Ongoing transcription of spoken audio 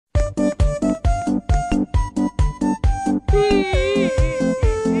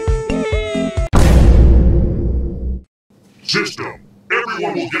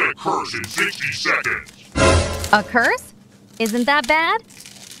curse in 60 seconds. A curse? Isn't that bad?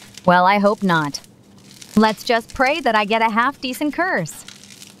 Well, I hope not. Let's just pray that I get a half-decent curse.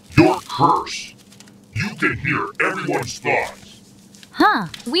 Your curse. You can hear everyone's thoughts. Huh,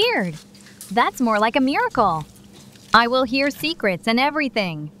 weird. That's more like a miracle. I will hear secrets and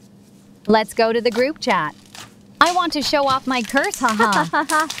everything. Let's go to the group chat. I want to show off my curse,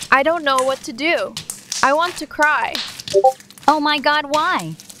 haha. I don't know what to do. I want to cry. Oh my god,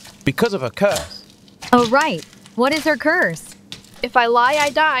 why? Because of a curse. Oh right, what is her curse? If I lie, I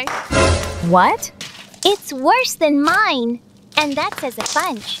die. What? It's worse than mine. And that says a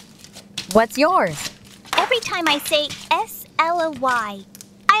bunch. What's yours? Every time I say S-L-O-Y,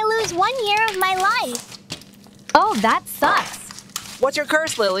 I lose 1 year of my life. Oh, that sucks. What's your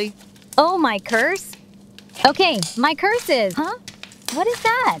curse, Lily? Oh, my curse? Okay, my curse is... Huh? What is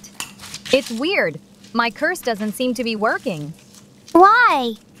that? It's weird. My curse doesn't seem to be working.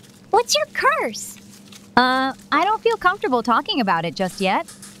 Why? What's your curse? I don't feel comfortable talking about it just yet.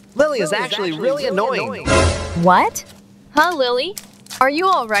 Lily is actually really annoying. What? Huh, Lily? Are you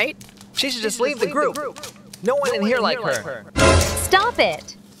all right? She should just leave the group. No one in here like her. Stop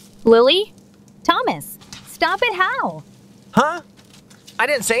it. Lily? Thomas, stop it how? Huh? I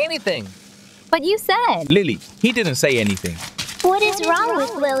didn't say anything. But you said... Lily, he didn't say anything. What is wrong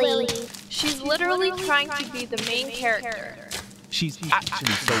with Lily? She's literally trying to be the main character. She's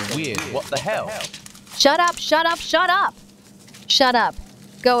actually so weird. What the hell? Shut up, shut up, shut up. Shut up.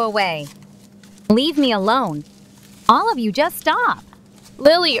 Go away. Leave me alone. All of you just stop.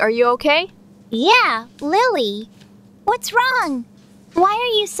 Lily, are you okay? Yeah, Lily. What's wrong? Why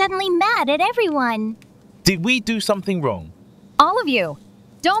are you suddenly mad at everyone? Did we do something wrong? All of you,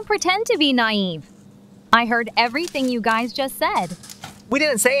 don't pretend to be naive. I heard everything you guys just said. We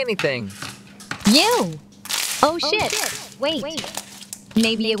didn't say anything. You! Oh shit! Wait.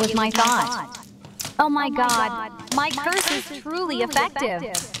 Maybe it was my thought. Oh my god, my curse is truly effective.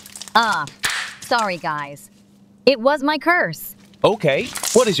 Sorry guys. It was my curse. Okay,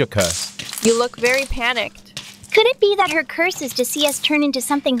 what is your curse? You look very panicked. Could it be that her curse is to see us turn into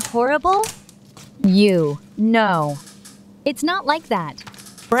something horrible? No. It's not like that.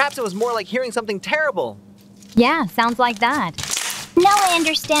 Perhaps it was more like hearing something terrible. Yeah, sounds like that. Now I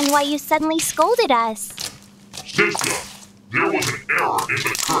understand why you suddenly scolded us. System, there was an error in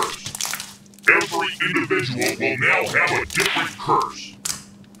the curse. Every individual will now have a different curse.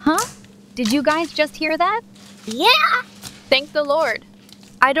 Huh? Did you guys just hear that? Yeah! Thank the Lord.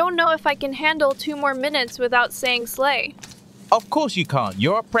 I don't know if I can handle 2 more minutes without saying slay. Of course you can't.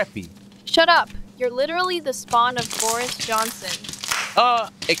 You're a preppy. Shut up. You're literally the spawn of Boris Johnson.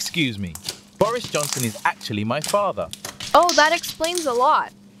 Excuse me. Boris Johnson is actually my father. Oh, that explains a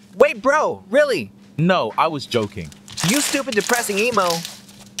lot. Wait, bro, really? No, I was joking. You stupid depressing emo.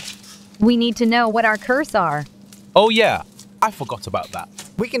 We need to know what our curse are. Oh yeah, I forgot about that.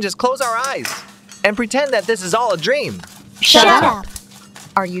 We can just close our eyes and pretend that this is all a dream. Shut up.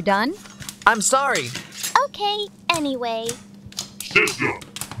 Are you done? I'm sorry. Okay, anyway. System,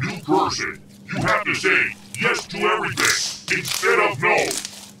 new person. You have to say yes to everything instead of no.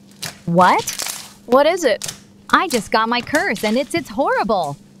 What? What is it? I just got my curse and it's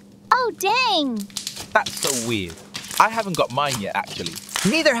horrible. Oh, dang. That's so weird. I haven't got mine yet, actually.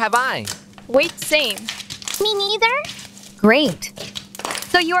 Neither have I. Wait, same. Me neither? Great.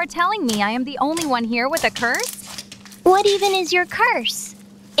 So you are telling me I am the only one here with a curse? What even is your curse?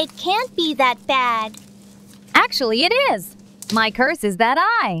 It can't be that bad. Actually, it is. My curse is that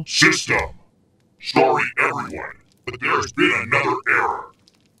I... System, sorry everyone, but there's been another error.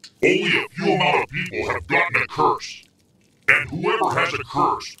 Only a few amount of people have gotten a curse. And whoever has a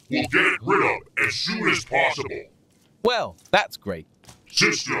curse will get it rid of as soon as possible. Well, that's great.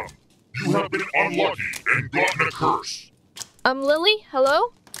 System, you have been unlucky and gotten a curse. Lily,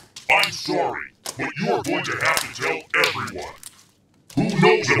 hello? I'm sorry, but you are going to have to tell everyone. Who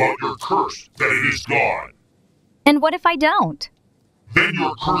knows about your curse that it is gone? And what if I don't? Then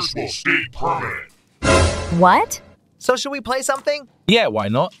your curse will stay permanent. What? So should we play something? Yeah, why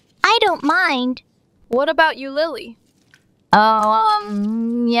not? I don't mind. What about you, Lily?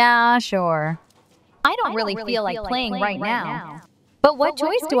 Oh, yeah, sure. I don't really feel like playing right now. But what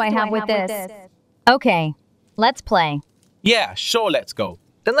choice do I have with this? Okay, let's play. Yeah, sure, let's go.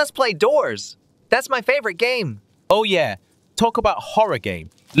 Then let's play Doors. That's my favorite game. Oh yeah, talk about horror game.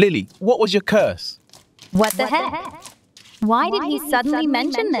 Lily, what was your curse? What the heck? Why did he suddenly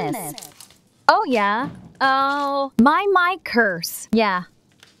mention this? Oh, yeah. Oh, my curse. Yeah,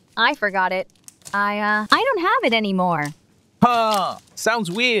 I forgot it. I don't have it anymore. Huh,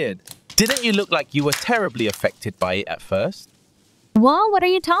 sounds weird. Didn't you look like you were terribly affected by it at first? What are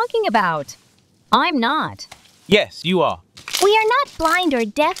you talking about? I'm not. Yes, you are. We are not blind or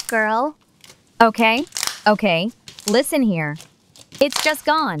deaf, girl. Okay, listen here. It's just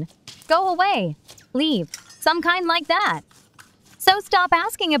gone. Go away. Leave. Some kind like that. So stop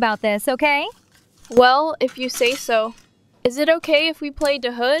asking about this, okay? Well, if you say so. Is it okay if we play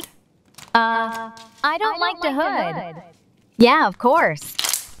the hood? I don't like the hood. Yeah, of course.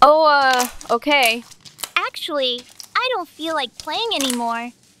 Oh, okay. Actually, I don't feel like playing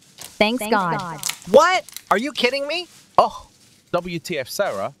anymore. Thanks God. What? Are you kidding me? Oh, WTF,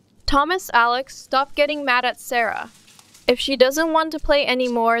 Sarah? Thomas, Alex, stop getting mad at Sarah. If she doesn't want to play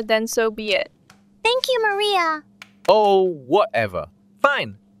anymore, then so be it. Thank you, Maria. Oh, whatever.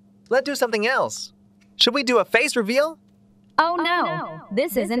 Fine. Let's do something else. Should we do a face reveal? Oh no,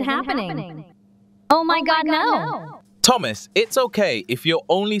 this isn't happening. Oh my God, no. Thomas, it's okay if you're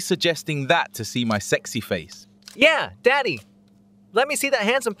only suggesting that to see my sexy face. Yeah, Daddy. Let me see that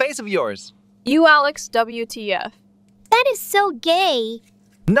handsome face of yours. You, Alex, WTF. That is so gay.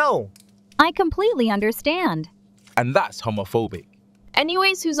 No. I completely understand. And that's homophobic.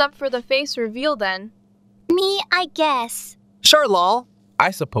 Anyways, who's up for the face reveal then? Me, I guess. Sure, lol.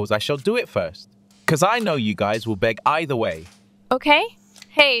 I suppose I shall do it first. Because I know you guys will beg either way. Okay.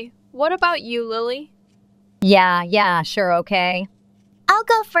 Hey, what about you, Lily? Yeah, sure, okay. I'll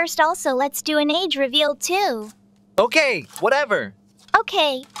go first also. Let's do an age reveal too. Okay, whatever.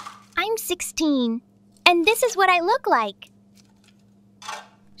 Okay, I'm 16. And this is what I look like.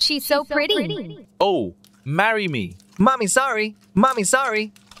 She's so pretty. Oh, marry me. Mommy, sorry. Mommy,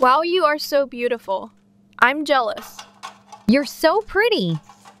 sorry. Wow, you are so beautiful. I'm jealous. You're so pretty.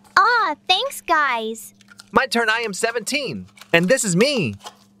 Ah, thanks, guys. My turn, I am 17. And this is me.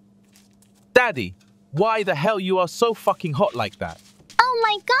 Daddy, why the hell you are so fucking hot like that? Oh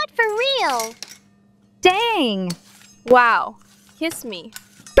my God, for real. Dang. Wow. Kiss me.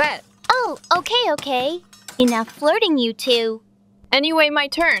 Bet. Oh, okay. Enough flirting, you two. Anyway, my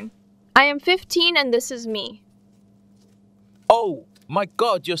turn. I am 15 and this is me. Oh, my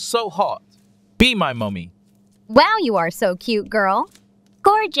God, you're so hot. Be my mommy. Wow, you are so cute, girl.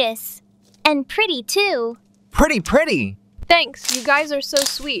 Gorgeous. And pretty too. Pretty. Thanks, you guys are so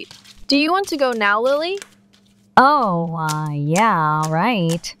sweet. Do you want to go now, Lily? Oh, yeah,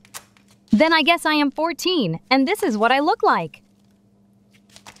 right. Then I guess I am 14, and this is what I look like.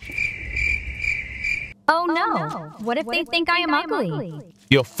 Oh no, what if they think I am ugly?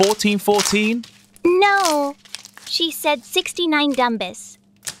 You're 14? No. She said 69 Dumbus.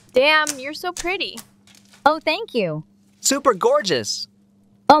 Damn, you're so pretty. Oh, thank you. Super gorgeous.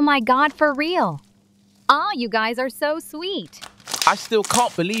 Oh my God, for real. Ah, you guys are so sweet. I still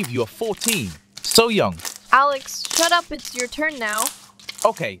can't believe you're 14. So young. Alex, shut up, it's your turn now.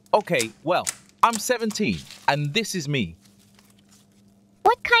 Okay, well, I'm 17, and this is me.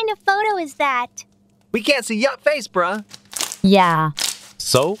 What kind of photo is that? We can't see your face, bruh. Yeah.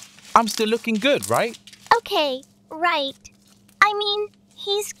 So, I'm still looking good, right? Okay, right. I mean,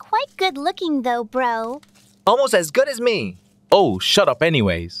 he's quite good looking though, bro. Almost as good as me. Oh, shut up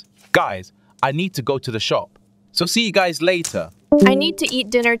anyways. Guys, I need to go to the shop. So see you guys later. I need to eat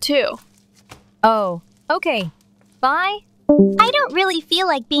dinner too. Oh, okay. Bye. I don't really feel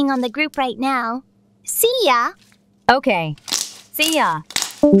like being on the group right now. See ya. Okay. See ya.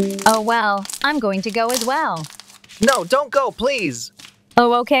 Oh, well, I'm going to go as well. No, don't go, please.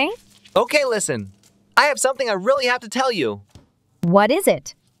 Oh, okay. Okay, listen. I have something I really have to tell you. What is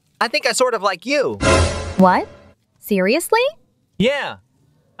it? I think I sort of like you. What? Seriously? Yeah.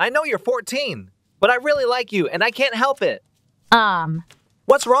 I know you're 14, but I really like you and I can't help it.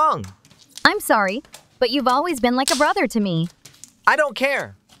 What's wrong? I'm sorry, but you've always been like a brother to me. I don't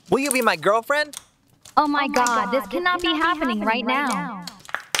care. Will you be my girlfriend? Oh my God, this cannot be happening right now.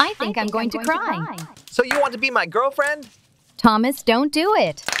 I think I'm going to cry. So you want to be my girlfriend? Thomas, don't do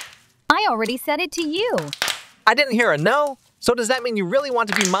it. I already said it to you. I didn't hear a no. So does that mean you really want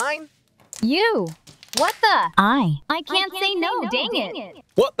to be mine? You. What the? I can't say no, dang it.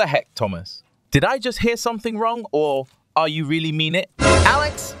 What the heck, Thomas? Did I just hear something wrong, or are you really mean it?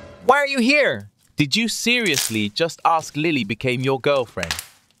 Alex, why are you here? Did you seriously just ask Lily became your girlfriend?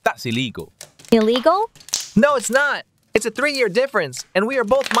 That's illegal. Illegal? No, it's not. It's a 3-year difference, and we are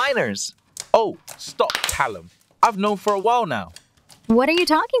both minors. Oh, stop, Callum. I've known for a while now. What are you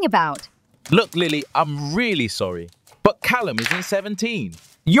talking about? Look, Lily, I'm really sorry, but Callum isn't 17.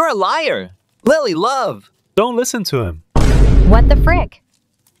 You're a liar. Lily, love. Don't listen to him. What the frick?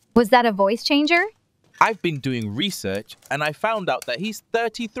 Was that a voice changer? I've been doing research, and I found out that he's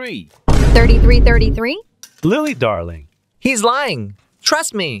 33. 33? Lily, darling. He's lying.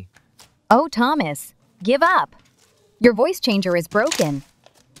 Trust me. Oh, Thomas, give up. Your voice changer is broken.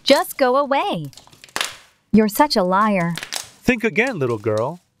 Just go away. You're such a liar. Think again, little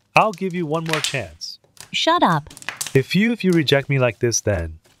girl. I'll give you one more chance. Shut up. If you reject me like this,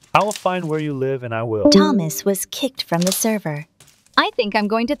 then I will find where you live and I will. Thomas was kicked from the server. I think I'm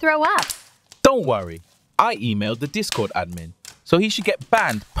going to throw up. Don't worry. I emailed the Discord admin, so he should get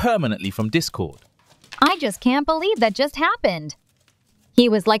banned permanently from Discord. I just can't believe that just happened. He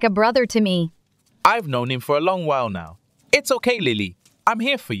was like a brother to me. I've known him for a long while now. It's okay, Lily. I'm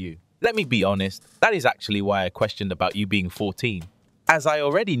here for you. Let me be honest. That is actually why I questioned about you being 14. As I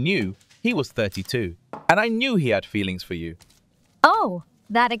already knew, he was 32, and I knew he had feelings for you. Oh,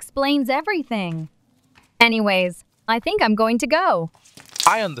 that explains everything. Anyways, I think I'm going to go.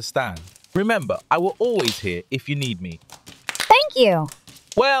 I understand. Remember, I will always here if you need me. Thank you.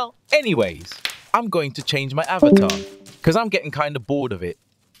 Well, anyways, I'm going to change my avatar, because I'm getting kind of bored of it.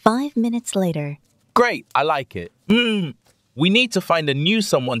 5 minutes later. Great, I like it. We need to find a new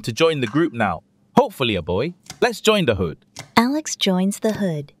someone to join the group now. Hopefully a boy. Let's join the hood. Alex joins the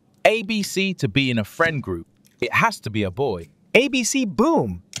hood. ABC to be in a friend group. It has to be a boy. ABC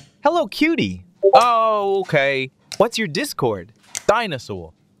Boom. Hello, cutie. Oh, okay. What's your Discord?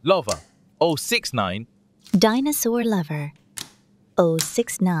 Dinosaur. Lover. 069. Dinosaur lover.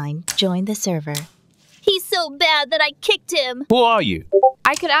 069 joined the server. He's so bad that I kicked him. Who are you?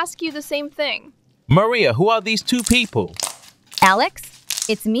 I could ask you the same thing. Maria, who are these two people? Alex,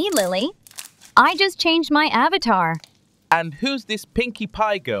 it's me, Lily. I just changed my avatar. And who's this Pinkie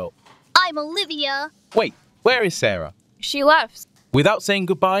Pie girl? I'm Olivia. Wait, where is Sarah? She left. Without saying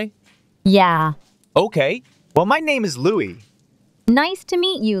goodbye? Yeah. Okay. Well, my name is Louie. Nice to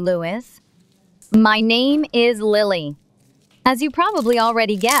meet you, Louis. My name is Lily. As you probably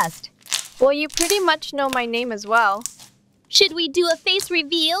already guessed. Well, you pretty much know my name as well. Should we do a face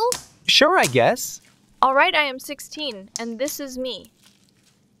reveal? Sure, I guess. All right, I am 16, and this is me.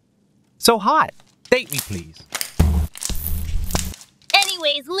 So hot. Date me, please.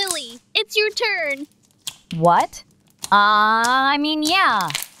 Anyways, Lily, it's your turn. What? Yeah.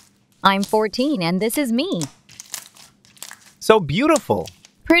 I'm 14 and this is me. So beautiful.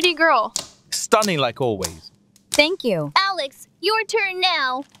 Pretty girl. Stunning like always. Thank you. Alex, your turn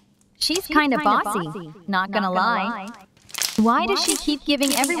now. She's kind of bossy, not gonna lie. Why does she keep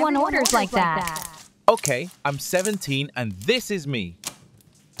giving everyone orders like that? Okay, I'm 17 and this is me.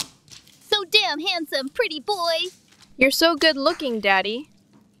 So damn handsome, pretty boy. You're so good looking, Daddy.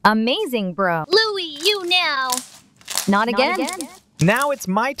 Amazing, bro. Louie, you now. Not again. Now it's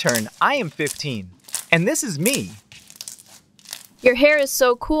my turn. I am 15. And this is me. Your hair is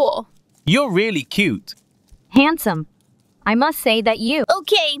so cool. You're really cute. Handsome. I must say that you.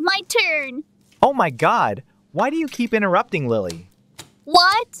 Okay, my turn. Oh my god. Why do you keep interrupting, Lily?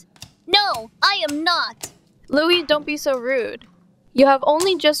 What? No, I am not. Louie, don't be so rude. You have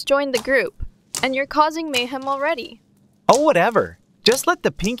only just joined the group, and you're causing mayhem already. Oh, whatever. Just let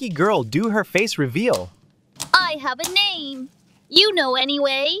the Pinky girl do her face reveal. I have a name. You know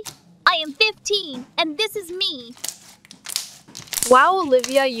anyway. I am 15, and this is me. Wow,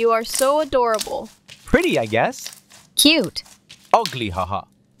 Olivia, you are so adorable. Pretty, I guess. Cute. Ugly, haha.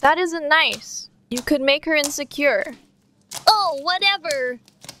 That isn't nice. You could make her insecure. Oh, whatever.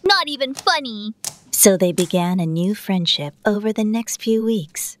 Not even funny. So they began a new friendship over the next few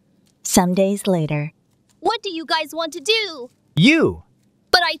weeks. Some days later. What do you guys want to do? You.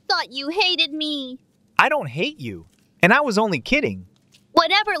 But I thought you hated me. I don't hate you. And I was only kidding.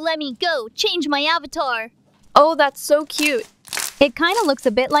 Whatever, let me go. Change my avatar. Oh, that's so cute. It kind of looks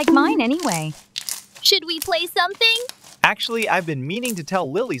a bit like mine anyway. Should we play something? Actually, I've been meaning to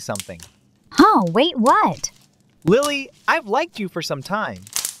tell Lily something. Oh, wait, what? Lily, I've liked you for some time.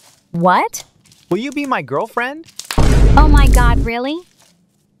 What? Will you be my girlfriend? Oh my god, really?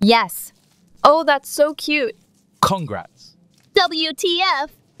 Yes. Oh, that's so cute. Congrats. WTF?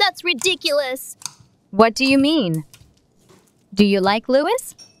 That's ridiculous. What do you mean? Do you like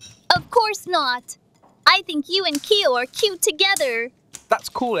Louis? Of course not. I think you and Keo are cute together. That's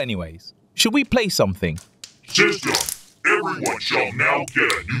cool anyways. Should we play something? System, everyone shall now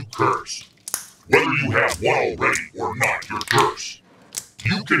get a new curse. Whether you have one already or not, your curse.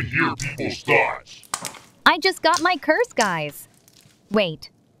 You can hear people's thoughts. I just got my curse, guys.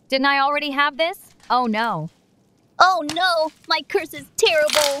 Wait, didn't I already have this? Oh no. Oh no, my curse is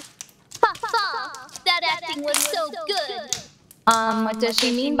terrible. Ha ha! That acting was so good. What does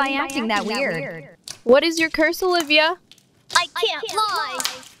she mean by acting that weird? What is your curse, Olivia? I can't lie.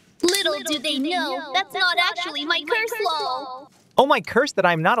 Little do they know, that's not actually my curse law. Oh, my curse that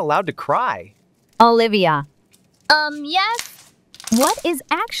I'm not allowed to cry. Olivia, Yes? what is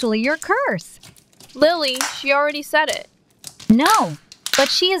actually your curse? Lily, she already said it. No, but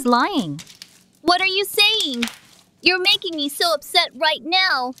she is lying. What are you saying? You're making me so upset right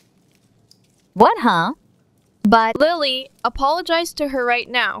now. What, huh? But Lily, apologize to her right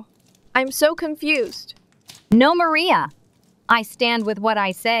now. I'm so confused. no, Maria. I stand with what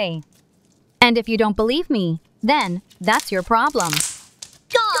I say. And if you don't believe me, then that's your problem.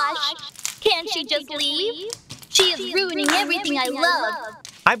 Gosh, can't she just leave? She is ruining everything I love.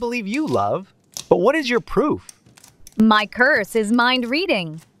 I believe you, love. But what is your proof? My curse is mind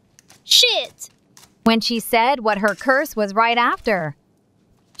reading. Shit! When she said what her curse was right after.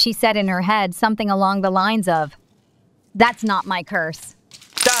 She said in her head something along the lines of, "That's not my curse."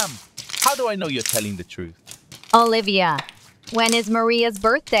 Damn! How do I know you're telling the truth? Olivia, when is Maria's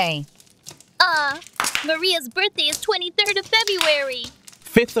birthday? Maria's birthday is 23rd of February.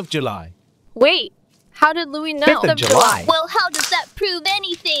 5th of July. Wait, how did Louis know? 5th of July. Well, how does that prove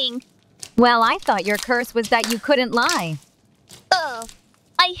anything? Well, I thought your curse was that you couldn't lie. Ugh,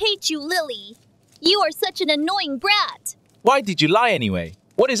 I hate you, Lily. You are such an annoying brat. Why did you lie anyway?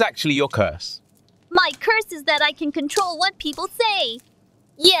 What is actually your curse? My curse is that I can control what people say.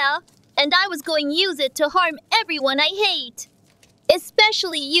 Yeah, and I was going to use it to harm everyone I hate.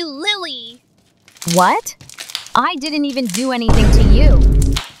 Especially you, Lily. What? I didn't even do anything to you.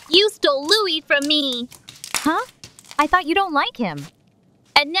 You stole Louis from me. Huh? I thought you don't like him.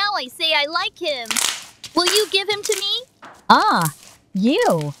 And now I say I like him. Will you give him to me? Ah,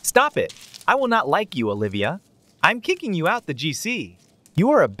 you. Stop it. I will not like you, Olivia. I'm kicking you out the GC.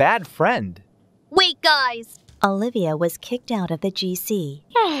 You are a bad friend. Wait, guys. Olivia was kicked out of the GC.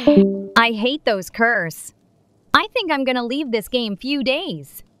 I hate those curse. I think I'm gonna leave this game few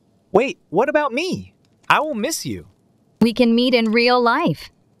days. Wait, what about me? I will miss you. We can meet in real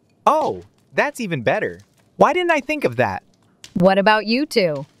life. Oh, that's even better. Why didn't I think of that? What about you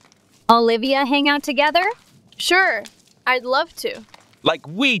two? Olivia hang out together? Sure, I'd love to. Like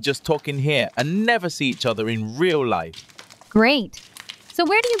we just talk in here and never see each other in real life. Great. So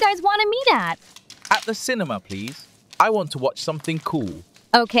where do you guys want to meet at? At the cinema, please. I want to watch something cool.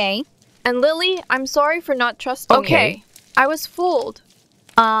 Okay. And Lily, I'm sorry for not trusting you. Okay. I was fooled.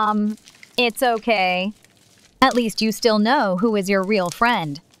 It's okay. At least you still know who is your real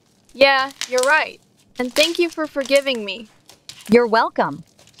friend. Yeah, you're right. And thank you for forgiving me. You're welcome.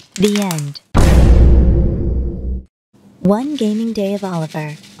 The end. One gaming day of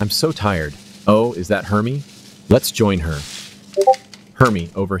Oliver. I'm so tired. Oh, is that Hermie? Let's join her. Hermie,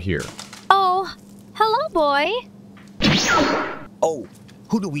 over here. Oh, hello, boy. Oh,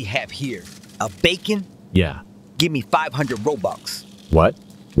 who do we have here? A bacon? Yeah. Give me 500 Robux. What?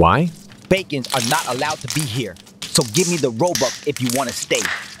 Why? Bacons are not allowed to be here. So give me the Robux if you want to stay.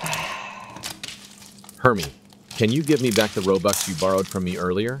 Hermie, can you give me back the Robux you borrowed from me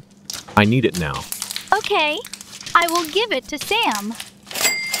earlier? I need it now. Okay, I will give it to Sam.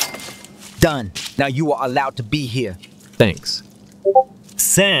 Done. Now you are allowed to be here. Thanks.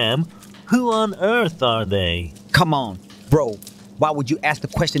 Sam, who on earth are they? Come on, bro. Why would you ask the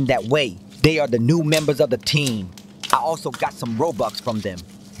question that way? They are the new members of the team. I also got some Robux from them.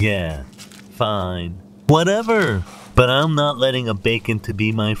 Yeah, fine. Whatever. But I'm not letting a bacon to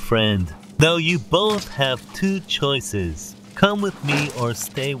be my friend. Though you both have two choices. Come with me or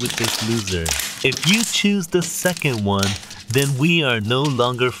stay with this loser. If you choose the second one, then we are no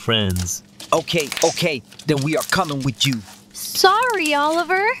longer friends. Okay, then we are coming with you. Sorry,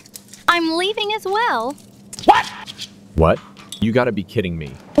 Oliver. I'm leaving as well. What? You gotta be kidding me.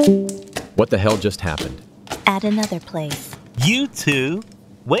 What the hell just happened? At another place. You two,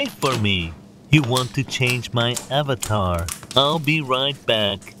 wait for me. You want to change my avatar. I'll be right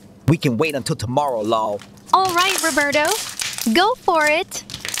back. We can wait until tomorrow, lol. All right, Roberto. Go for it.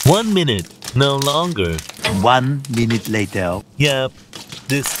 1 minute, no longer. 1 minute later. Yep,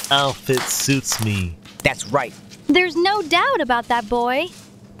 this outfit suits me. That's right. There's no doubt about that, boy.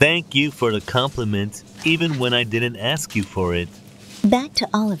 Thank you for the compliment, even when I didn't ask you for it. Back to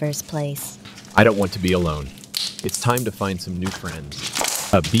Oliver's place. I don't want to be alone. It's time to find some new friends.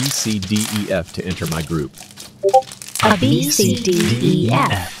 A B, C, D, E, F to enter my group. A B, C, D, E,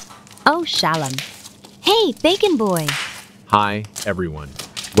 F. Oh, Shalom. Hey, Bacon Boy. Hi, everyone.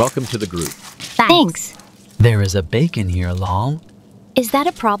 Welcome to the group. Thanks. There is a bacon here, lol. Is that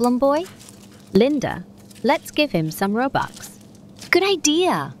a problem, boy? Linda, let's give him some Robux. Good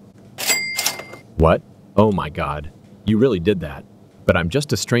idea. What? Oh my god. You really did that. But I'm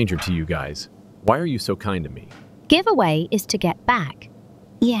just a stranger to you guys. Why are you so kind to me? Giveaway is to get back.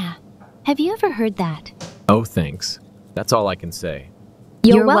 Yeah. Have you ever heard that? Oh, thanks. That's all I can say.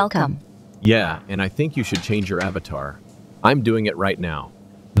 You're welcome. Yeah, and I think you should change your avatar. I'm doing it right now.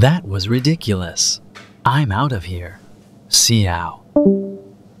 That was ridiculous. I'm out of here. Xiao.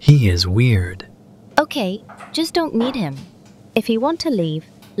 He is weird. Okay, just don't need him. If you want to leave,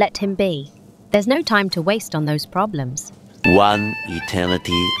 let him be. There's no time to waste on those problems. One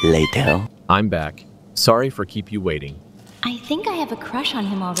eternity later. I'm back. Sorry for keep you waiting. I think I have a crush on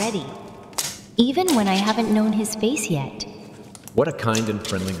him already, even when I haven't known his face yet. What a kind and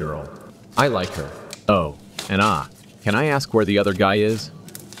friendly girl. I like her. Oh, and can I ask where the other guy is?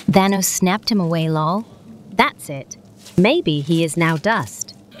 Thanos snapped him away, lol. That's it. Maybe he is now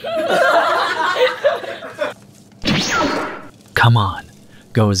dust. Come on,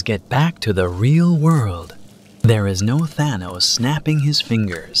 goes get back to the real world. There is no Thanos snapping his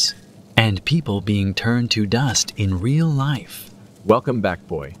fingers, and people being turned to dust in real life. Welcome back,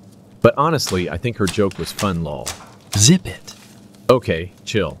 boy. But honestly, I think her joke was fun, lol. Zip it. Okay,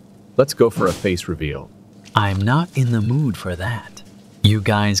 chill. Let's go for a face reveal. I'm not in the mood for that. You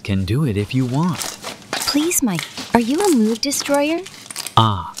guys can do it if you want. Please, Mike, are you a mood destroyer?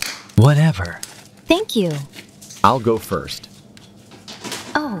 Whatever. Thank you. I'll go first.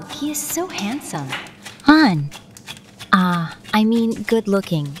 Oh, he is so handsome. Han. I mean good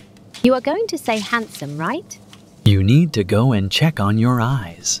looking. You are going to say handsome, right? You need to go and check on your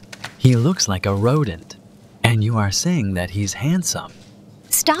eyes. He looks like a rodent, and you are saying that he's handsome.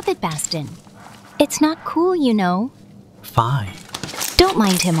 Stop it, Baston. It's not cool, you know. Fine. Don't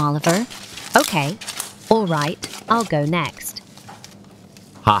mind him, Oliver. Okay. All right, I'll go next.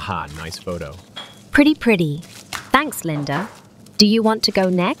 Haha, nice photo. Pretty. Thanks, Linda. Do you want to go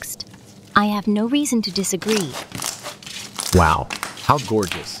next? I have no reason to disagree. Wow, how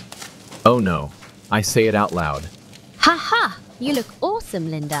gorgeous. Oh no, I say it out loud. Ha! You look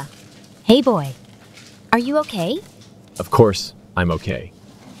awesome, Linda. Hey, boy. Are you okay? Of course, I'm okay.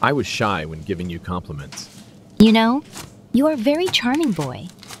 I was shy when giving you compliments. You know, you are a very charming boy.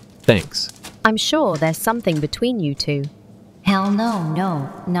 Thanks. I'm sure there's something between you two. Hell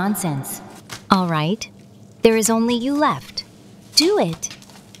no, nonsense. All right, there is only you left. Do it.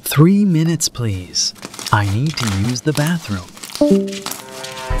 3 minutes, please. I need to use the bathroom.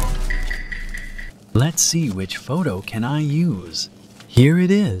 Let's see which photo can I use. Here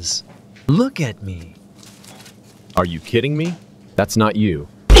it is. Look at me. Are you kidding me? That's not you.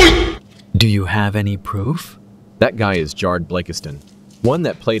 Do you have any proof? That guy is Jard Blakiston, one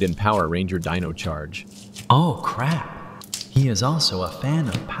that played in Power Ranger Dino Charge. Oh, crap. He is also a fan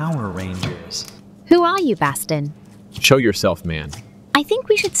of Power Rangers. Who are you, Baston? Show yourself, man. I think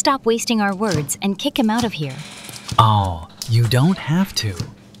we should stop wasting our words and kick him out of here. Oh, you don't have to.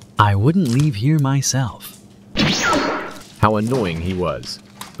 I wouldn't leave here myself. How annoying he was.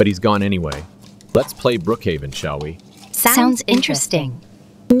 But he's gone anyway. Let's play Brookhaven, shall we? Sounds interesting.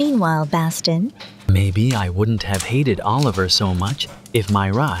 Meanwhile, Baston. Maybe I wouldn't have hated Oliver so much if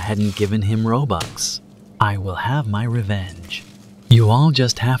Myra hadn't given him Robux. I will have my revenge. You all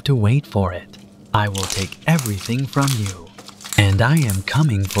just have to wait for it. I will take everything from you. And I am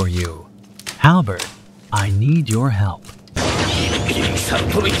coming for you. Halbert, I need your help.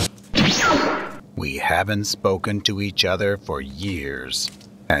 We haven't spoken to each other for years.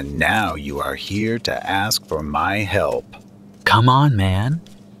 And now you are here to ask for my help. Come on, man.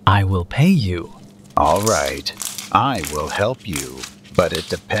 I will pay you. All right, I will help you, but it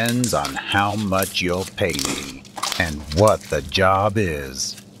depends on how much you'll pay me and what the job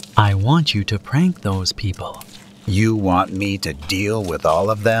is. I want you to prank those people. You want me to deal with all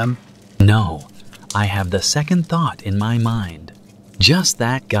of them? No, I have the second thought in my mind. Just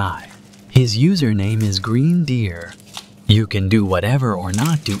that guy. His username is Green Deer. You can do whatever or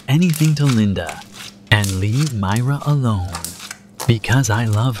not do anything to Linda and leave Myra alone. Because I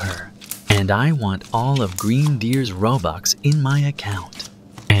love her, and I want all of Green Deer's Robux in my account.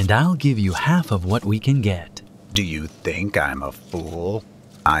 And I'll give you half of what we can get. Do you think I'm a fool?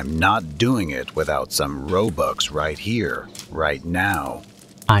 I'm not doing it without some Robux right here, right now.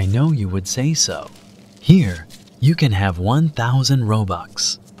 I know you would say so. Here, you can have 1,000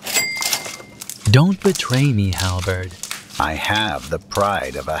 Robux. Don't betray me, Halberd. I have the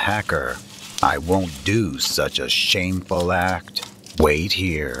pride of a hacker. I won't do such a shameful act. Wait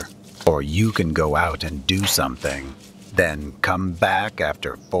here, or you can go out and do something. Then come back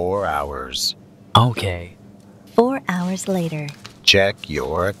after 4 hours. Okay. 4 hours later. Check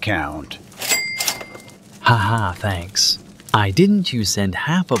your account. Haha, thanks. Didn't you send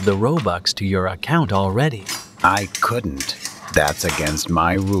half of the Robux to your account already? I couldn't. That's against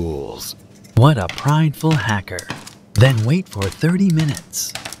my rules. What a prideful hacker. Then wait for 30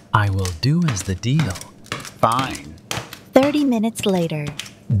 minutes. I will do as the deal. Fine. 30 minutes later.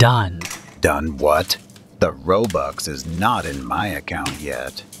 Done. Done what? The Robux is not in my account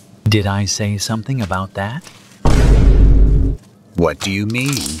yet. Did I say something about that? What do you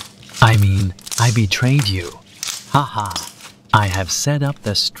mean? I mean, I betrayed you. Haha. I have set up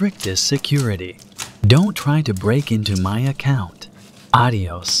the strictest security. Don't try to break into my account.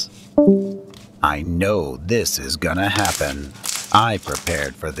 Adios. I know this is gonna happen. I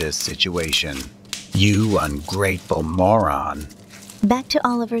prepared for this situation. You ungrateful moron. Back to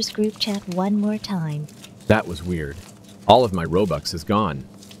Oliver's group chat one more time. That was weird. All of my Robux is gone.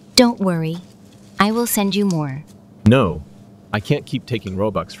 Don't worry. I will send you more. No, I can't keep taking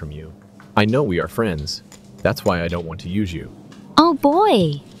Robux from you. I know we are friends. That's why I don't want to use you. Oh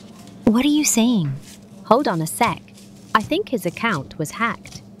boy! What are you saying? Hold on a sec. I think his account was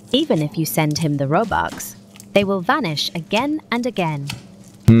hacked. Even if you send him the Robux, they will vanish again and again.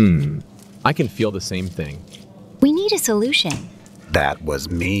 I can feel the same thing. We need a solution. That was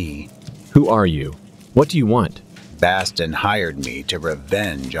me. Who are you? What do you want? Baston hired me to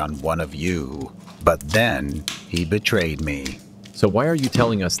revenge on one of you, but then he betrayed me. So why are you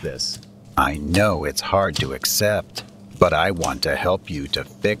telling us this? I know it's hard to accept, but I want to help you to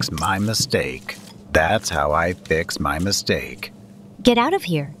fix my mistake. That's how I fix my mistake. Get out of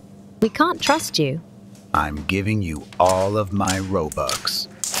here. We can't trust you. I'm giving you all of my Robux.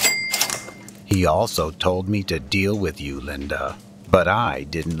 He also told me to deal with you, Linda, but I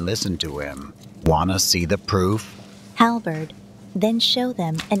didn't listen to him. Wanna see the proof? Halberd, then show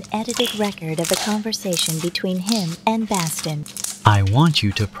them an edited record of the conversation between him and Baston. I want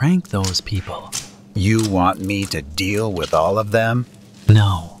you to prank those people. You want me to deal with all of them?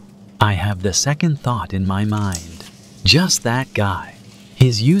 No, I have the second thought in my mind. Just that guy.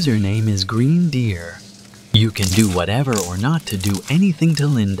 His username is Green Deer. You can do whatever or not to do anything to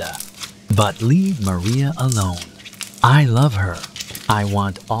Linda, but leave Maria alone. I love her. I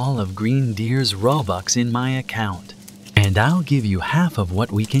want all of Green Deer's Robux in my account, and I'll give you half of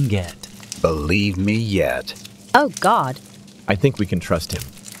what we can get. Believe me yet. Oh God. I think we can trust him.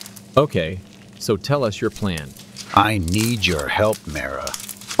 Okay, so tell us your plan. I need your help, Mara.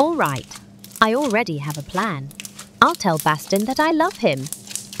 All right. I already have a plan. I'll tell Baston that I love him,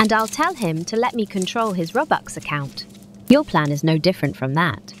 and I'll tell him to let me control his Robux account. Your plan is no different from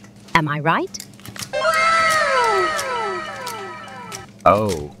that. Am I right?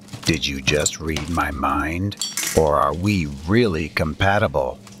 Oh, did you just read my mind? Or are we really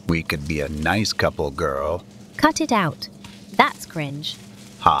compatible? We could be a nice couple, girl. Cut it out. That's cringe.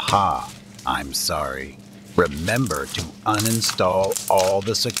 Haha, I'm sorry. Remember to uninstall all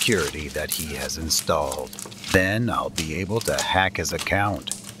the security that he has installed. Then I'll be able to hack his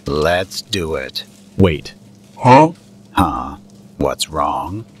account. Let's do it. Wait. Huh? Huh? What's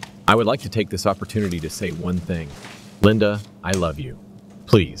wrong? I would like to take this opportunity to say one thing. Linda, I love you.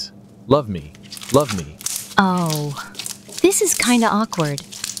 Please, love me. Love me. Oh, this is kinda awkward,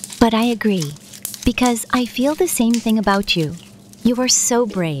 but I agree, because I feel the same thing about you. You are so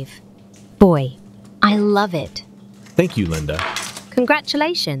brave. Boy, I love it. Thank you, Linda.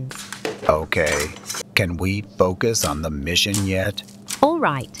 Congratulations. Okay, can we focus on the mission yet? All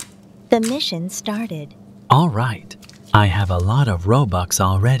right. The mission started. All right. I have a lot of Robux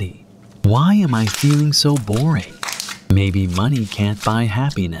already. Why am I feeling so boring? Maybe money can't buy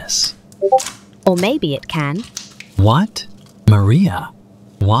happiness. Or maybe it can. What? Maria?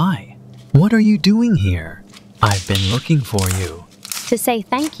 Why? What are you doing here? I've been looking for you. To say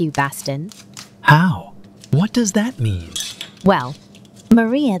thank you, Baston. How? What does that mean? Well,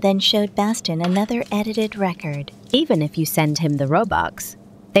 Maria then showed Baston another edited record. Even if you send him the Robux,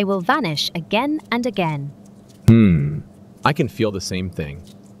 they will vanish again and again. I can feel the same thing.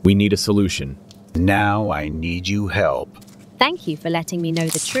 We need a solution. Now I need you help. Thank you for letting me know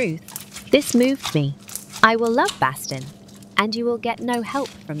the truth. This moved me. I will love Baston, and you will get no help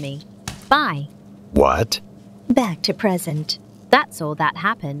from me. Bye. What? Back to present. That's all that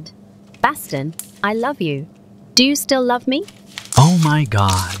happened. Baston, I love you. Do you still love me? Oh my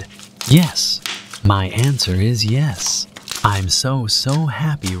God. Yes. My answer is yes. I'm so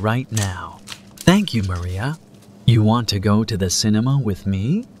happy right now. Thank you, Maria. You want to go to the cinema with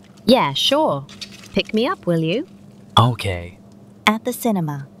me? Yeah, sure. Pick me up, will you? Okay. At the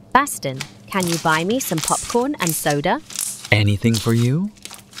cinema. Baston, can you buy me some popcorn and soda? Anything for you?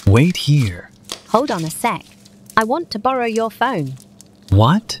 Wait here. Hold on a sec. I want to borrow your phone.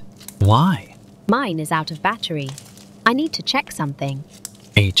 What? Why? Mine is out of battery. I need to check something.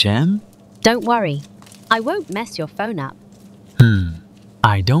 HM? Don't worry. I won't mess your phone up.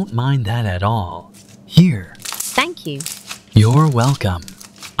 I don't mind that at all. Here. Thank you. You're welcome.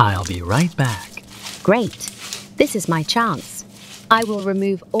 I'll be right back. Great. This is my chance. I will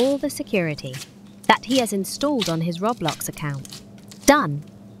remove all the security. that he has installed on his Roblox account. Done.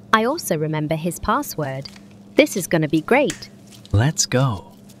 I also remember his password. This is gonna be great. Let's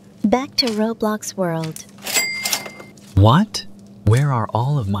go. Back to Roblox World. What? Where are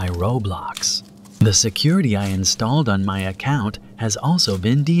all of my Roblox? The security I installed on my account has also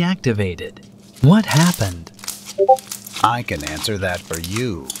been deactivated. What happened? I can answer that for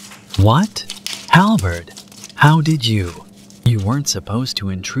you. What? Halberd, how did you? You weren't supposed to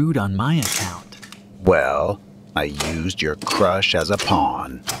intrude on my account. Well, I used your crush as a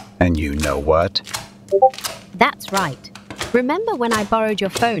pawn. And you know what? That's right. Remember when I borrowed your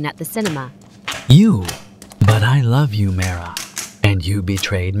phone at the cinema? You? But I love you, Mara. And you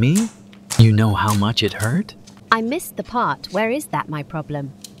betrayed me? You know how much it hurt? I missed the part. Where is that my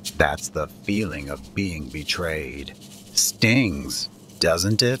problem? That's the feeling of being betrayed. Stings,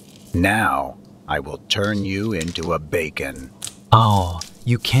 doesn't it? Now, I will turn you into a bacon. Oh,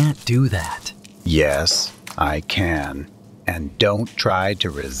 you can't do that. Yes, I can. And don't try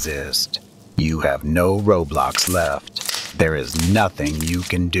to resist. You have no Roblox left. There is nothing you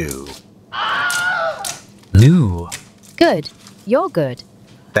can do. New. Good. You're good.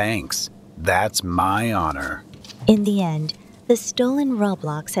 Thanks. That's my honor. In the end, the stolen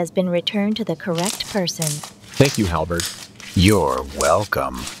Roblox has been returned to the correct person. Thank you, Halberd. You're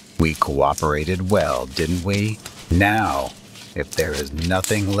welcome. We cooperated well, didn't we? Now, if there is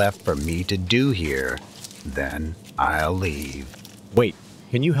nothing left for me to do here, then I'll leave. Wait,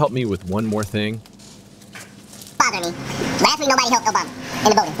 can you help me with one more thing? Bother me. Last week nobody helped Obama in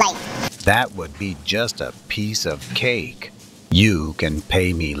the building. Like, that would be just a piece of cake. You can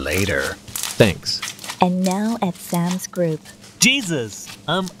pay me later. Thanks. And now at Sam's group. Jesus,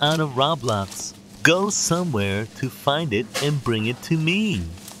 I'm out of Roblox. Go somewhere to find it and bring it to me.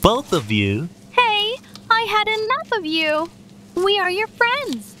 Both of you. Hey, I had enough of you. We are your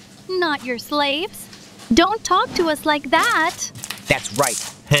friends, not your slaves. Don't talk to us like that. That's right.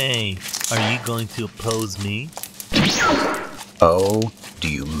 Hey, are you going to oppose me? Oh, do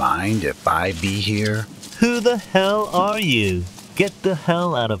you mind if I be here? Who the hell are you? Get the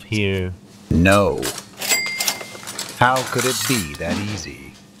hell out of here. No. How could it be that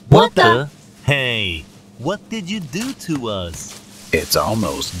easy? What the? Hey, what did you do to us? It's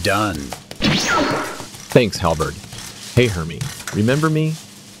almost done. Thanks, Halberd. Hey, Hermie, remember me?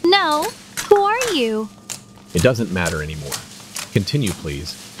 No, who are you? It doesn't matter anymore. Continue,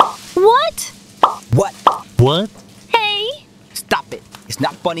 please. What? What? What? Hey! Stop it. It's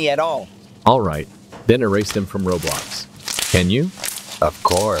not funny at all. All right, then erase them from Roblox. Can you? Of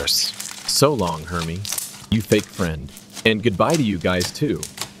course. So long, Hermie. You fake friend. And goodbye to you guys, too.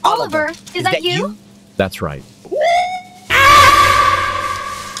 Oliver, is that you? That's right.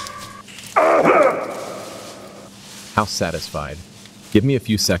 How satisfied. Give me a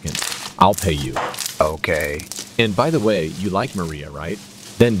few seconds. I'll pay you. Okay. And by the way, you like Maria, right?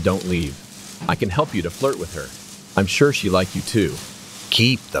 Then don't leave. I can help you to flirt with her. I'm sure she like you too.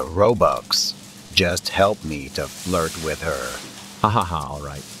 Keep the Robux. Just help me to flirt with her. Ha ha ha, all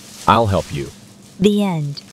right. I'll help you. The end.